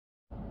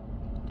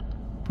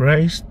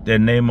Praise the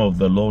name of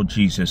the Lord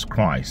Jesus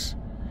Christ.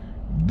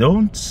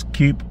 Don't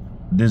skip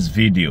this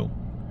video.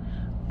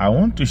 I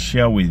want to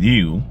share with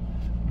you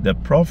the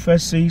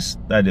prophecies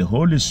that the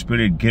Holy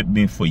Spirit gave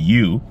me for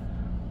you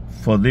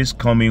for this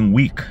coming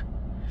week.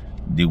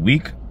 The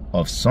week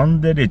of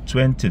Sunday the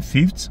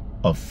 25th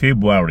of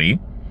February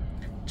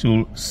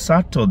to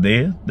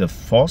Saturday the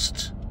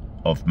 1st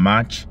of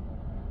March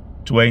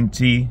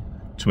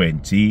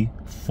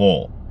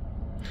 2024.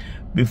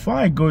 Before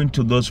I go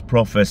into those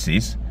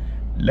prophecies,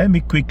 let me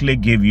quickly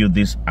give you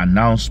these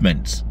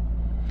announcements.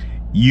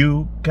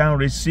 You can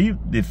receive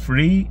the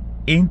free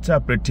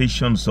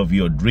interpretations of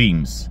your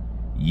dreams.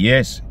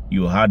 Yes,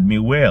 you heard me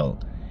well.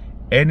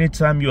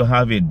 Anytime you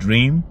have a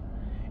dream,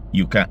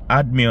 you can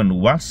add me on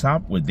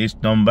WhatsApp with this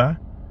number,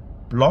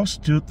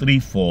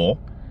 +234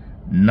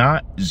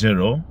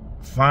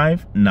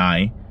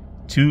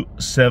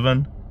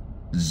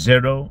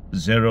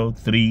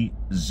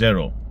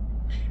 9059270030.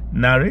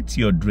 Narrate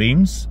your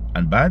dreams,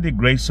 and by the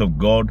grace of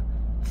God,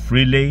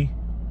 freely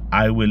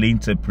I will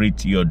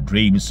interpret your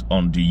dreams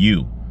unto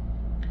you.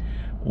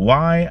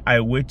 While I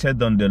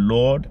waited on the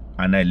Lord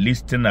and I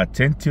listened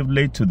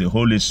attentively to the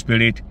Holy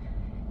Spirit,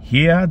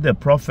 here are the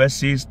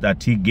prophecies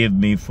that He gave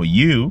me for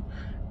you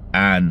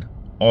and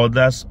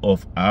others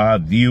of our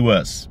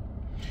viewers.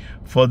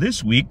 For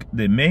this week,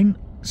 the main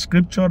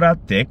scriptural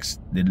text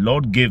the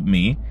Lord gave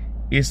me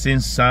is in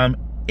Psalm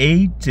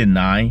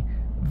 89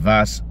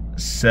 verse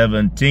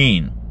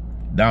 17.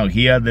 Now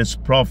hear these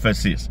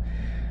prophecies.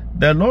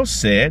 The Lord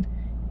said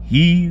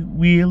He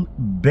will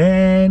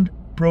bend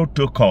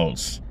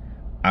protocols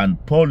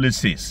and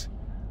policies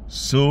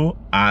so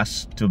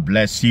as to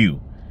bless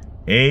you.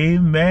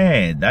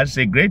 Amen. That's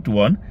a great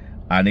one,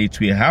 and it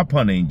will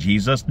happen in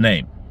Jesus'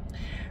 name.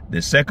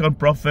 The second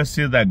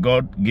prophecy that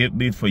God gave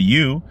me for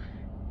you,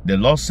 the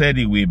Lord said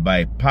He will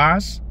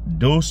bypass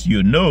those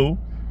you know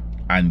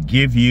and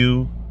give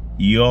you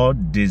your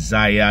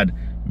desired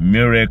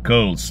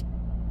miracles.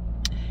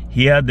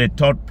 Here the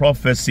third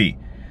prophecy.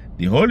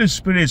 The Holy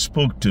Spirit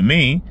spoke to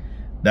me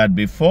that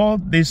before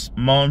this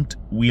month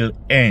will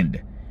end,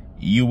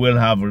 you will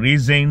have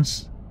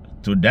reasons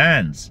to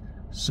dance.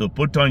 So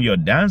put on your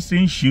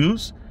dancing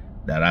shoes.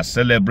 There are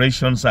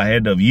celebrations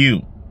ahead of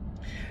you.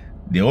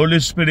 The Holy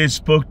Spirit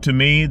spoke to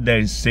me. There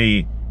is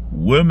a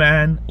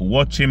woman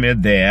watching me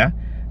there.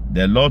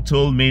 The Lord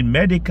told me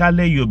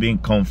medically you've been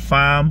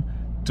confirmed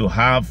to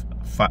have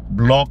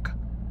blocked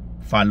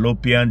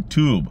fallopian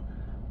tube.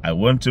 I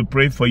want to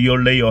pray for you.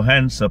 Lay your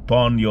hands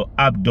upon your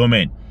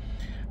abdomen.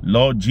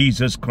 Lord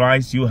Jesus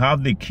Christ, you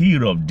have the key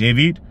of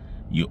David.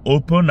 You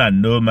open and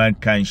no man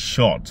can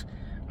shut.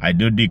 I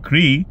do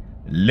decree,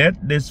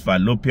 let this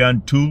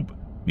fallopian tube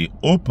be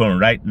open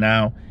right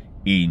now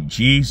in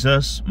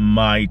Jesus'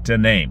 mighty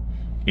name.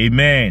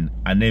 Amen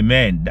and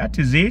amen. That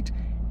is it.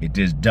 It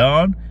is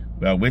done.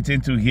 We are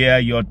waiting to hear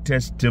your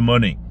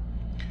testimony.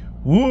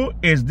 Who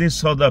is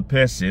this other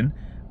person?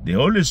 The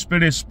Holy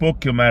Spirit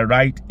spoke in my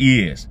right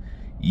ears.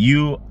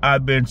 You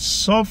have been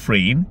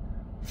suffering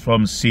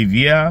from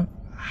severe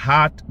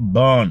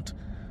heartburn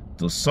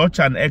to such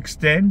an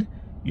extent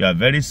you are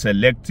very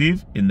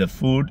selective in the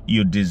food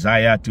you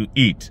desire to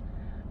eat.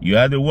 You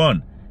are the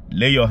one.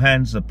 Lay your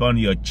hands upon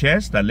your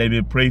chest and let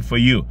me pray for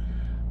you.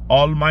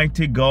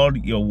 Almighty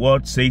God, your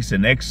word says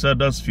in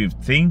Exodus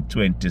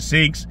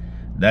 15:26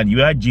 that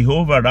you are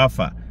Jehovah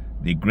Rapha,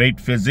 the great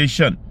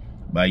physician.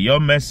 By your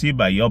mercy,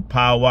 by your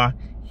power,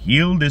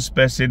 heal this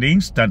person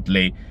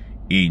instantly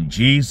in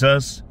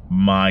Jesus'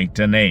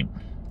 mighty name.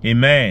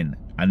 Amen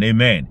and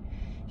amen.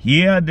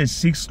 Here the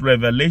sixth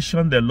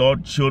revelation the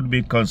Lord showed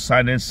me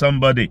concerning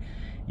somebody.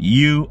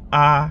 You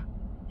are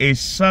a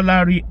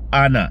salary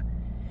earner.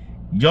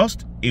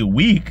 Just a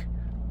week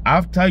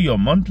after your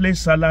monthly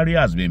salary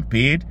has been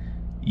paid,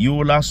 you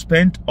will have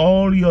spent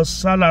all your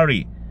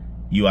salary.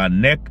 You are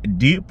neck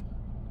deep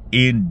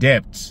in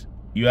debt.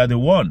 You are the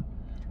one.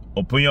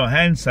 Open your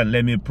hands and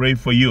let me pray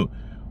for you.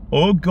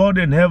 Oh God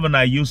in heaven,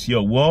 I use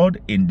your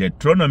word in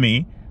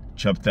Deuteronomy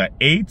chapter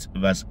 8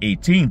 verse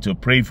 18 to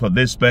pray for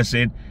this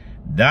person,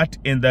 that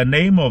in the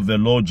name of the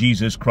Lord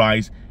Jesus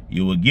Christ,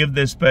 you will give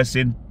this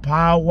person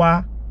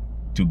power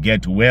to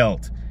get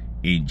wealth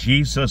in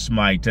Jesus'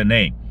 mighty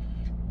name.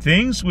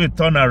 Things will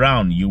turn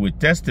around. You will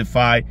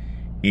testify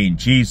in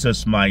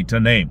Jesus' mighty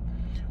name.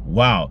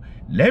 Wow.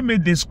 Let me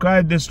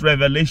describe this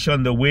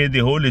revelation the way the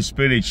Holy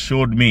Spirit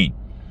showed me.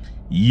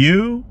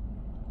 You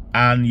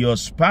and your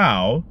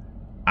spouse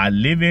are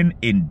living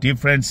in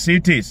different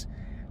cities,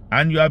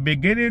 and you are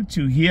beginning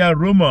to hear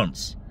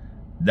rumors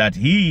that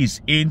he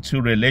is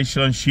into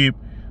relationship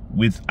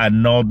with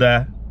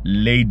another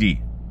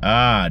lady.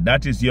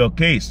 That is your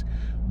case.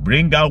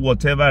 Bring out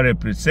whatever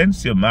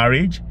represents your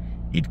marriage.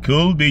 It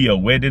could be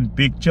your wedding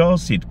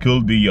pictures. It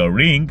could be your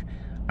ring.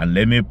 And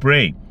let me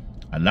pray.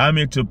 Allow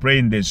me to pray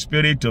in the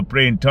spirit, to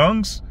pray in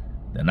tongues.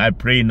 Then I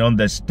pray in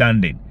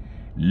understanding.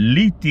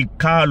 Liti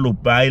kalu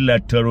baila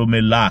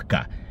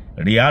terumelaka.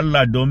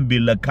 Riala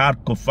dombila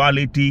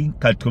karkofality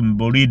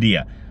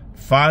katumburidia.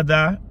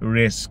 Father,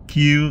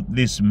 rescue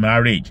this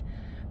marriage.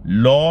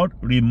 Lord,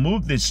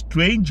 remove the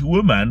strange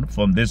woman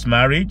from this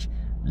marriage.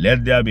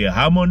 Let there be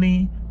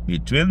harmony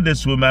between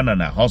this woman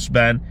and her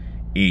husband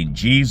in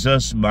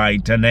Jesus'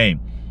 mighty name.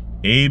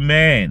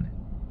 Amen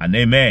and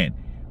amen.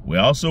 We're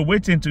also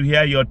waiting to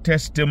hear your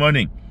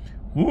testimony.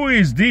 Who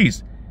is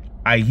this?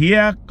 I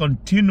hear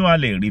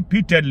continually,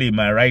 repeatedly in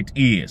my right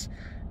ears.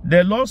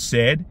 The Lord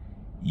said,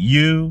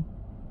 you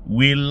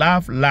will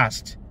laugh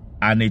last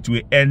and it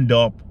will end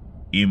up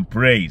in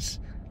praise.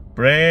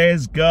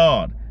 Praise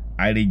God.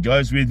 I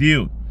rejoice with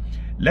you.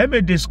 Let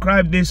me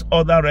describe this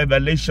other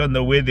revelation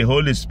the way the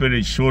Holy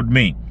Spirit showed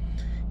me.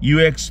 You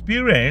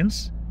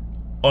experience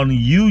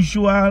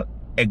unusual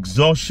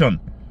exhaustion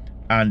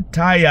and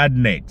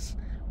tiredness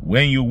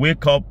when you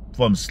wake up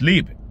from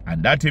sleep,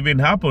 and that even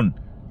happened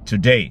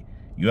today.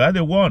 You are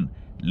the one.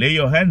 Lay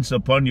your hands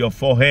upon your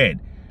forehead.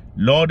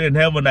 Lord in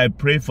heaven, I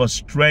pray for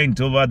strength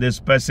over this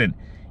person.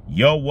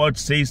 Your word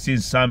says in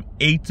Psalm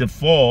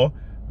 84,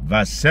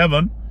 verse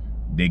 7,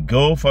 they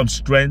go from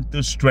strength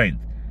to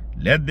strength.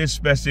 Let this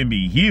person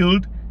be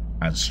healed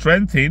and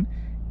strengthened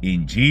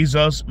in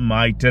Jesus'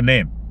 mighty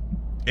name.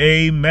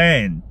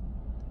 Amen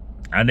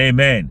and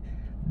amen.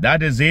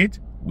 That is it.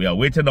 We are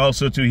waiting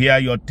also to hear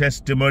your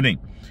testimony.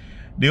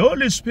 The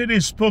Holy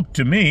Spirit spoke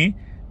to me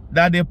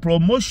that a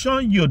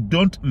promotion you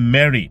don't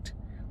merit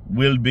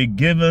will be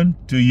given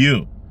to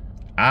you.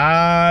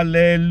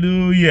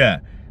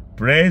 Hallelujah.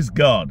 Praise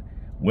God.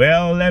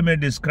 Well, let me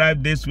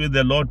describe this which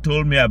the Lord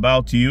told me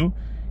about you.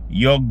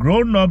 Your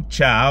grown-up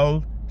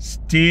child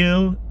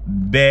still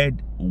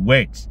bed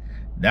wet.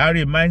 That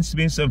reminds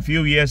me, some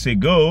few years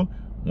ago,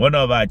 one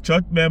of our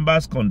church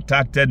members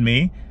contacted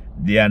me.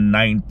 Their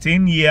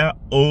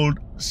 19-year-old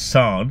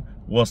son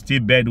was still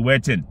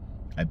bedwetting.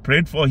 I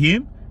prayed for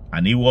him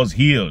and he was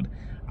healed.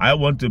 I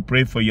want to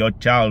pray for your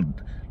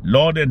child.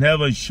 Lord in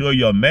heaven, show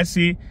your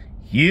mercy.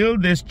 Heal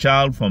this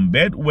child from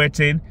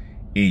bedwetting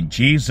in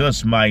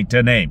Jesus'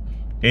 mighty name.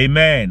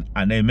 Amen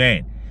and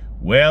amen.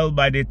 Well,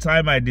 by the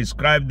time I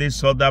describe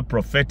this other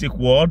prophetic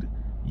word,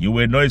 you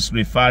will know it's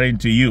referring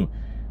to you.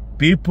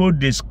 People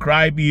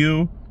describe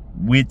you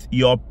with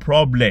your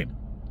problem.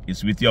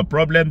 It's with your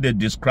problem they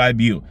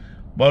describe you.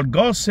 But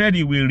God said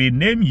he will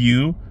rename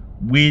you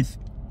with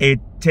a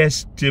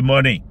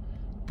testimony.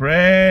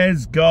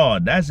 Praise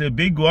God. That's a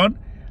big one,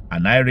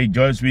 and I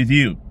rejoice with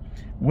you.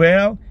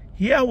 Well,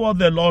 hear what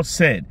the Lord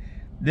said.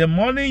 The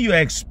money you're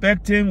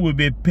expecting will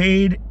be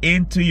paid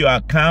into your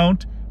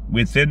account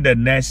within the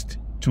next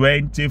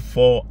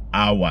 24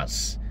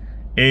 hours.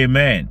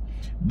 Amen.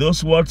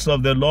 Those words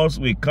of the Lord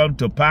will come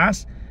to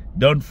pass.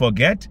 Don't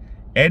forget,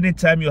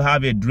 anytime you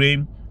have a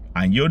dream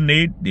and you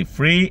need the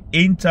free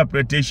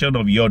interpretation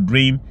of your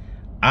dream,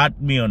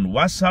 add me on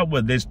WhatsApp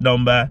with this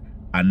number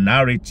and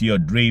narrate your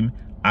dream.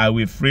 I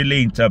will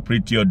freely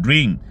interpret your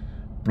dream.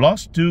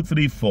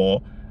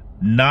 +234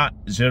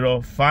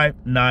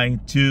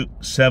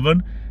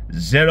 905927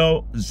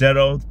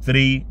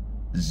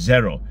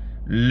 0030.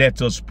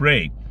 Let us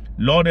pray.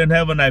 Lord in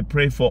heaven, I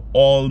pray for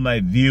all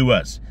my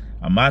viewers.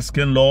 I'm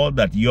asking, Lord,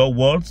 that your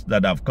words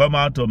that have come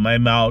out of my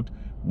mouth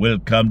will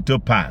come to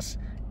pass.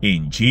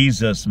 In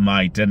Jesus'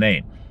 mighty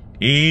name.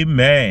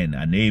 Amen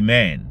and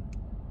amen.